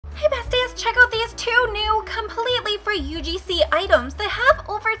check out these 2 new completely free UGC items that have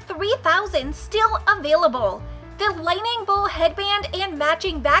over 3,000 still available. The Lightning Bolt headband and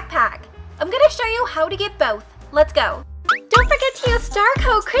matching backpack. I'm gonna show you how to get both. Let's go. Don't forget to use star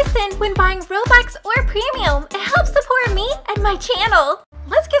code KRYSTIN when buying Robux or Premium. It helps support me and my channel.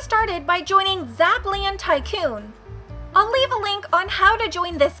 Let's get started by joining Zapland Tycoon. I'll leave a link on how to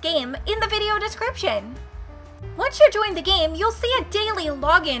join this game in the video description. Once you join the game, you'll see a daily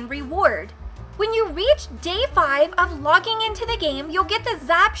login reward. When you reach day 5 of logging into the game, you'll get the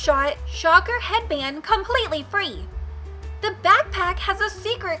Zap Shot Shocker Headband completely free. The backpack has a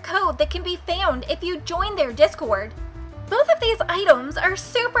secret code that can be found if you join their Discord. Both of these items are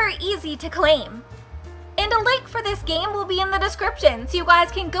super easy to claim. And a link for this game will be in the description, so you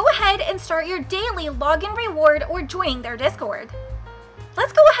guys can go ahead and start your daily login reward or joining their Discord.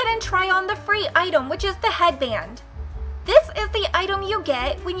 Let's go ahead and try on the free item, which is the headband. This is the item you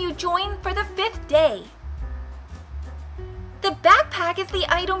get when you join for the 5th day. The backpack is the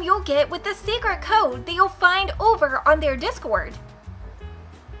item you'll get with the secret code that you'll find over on their Discord.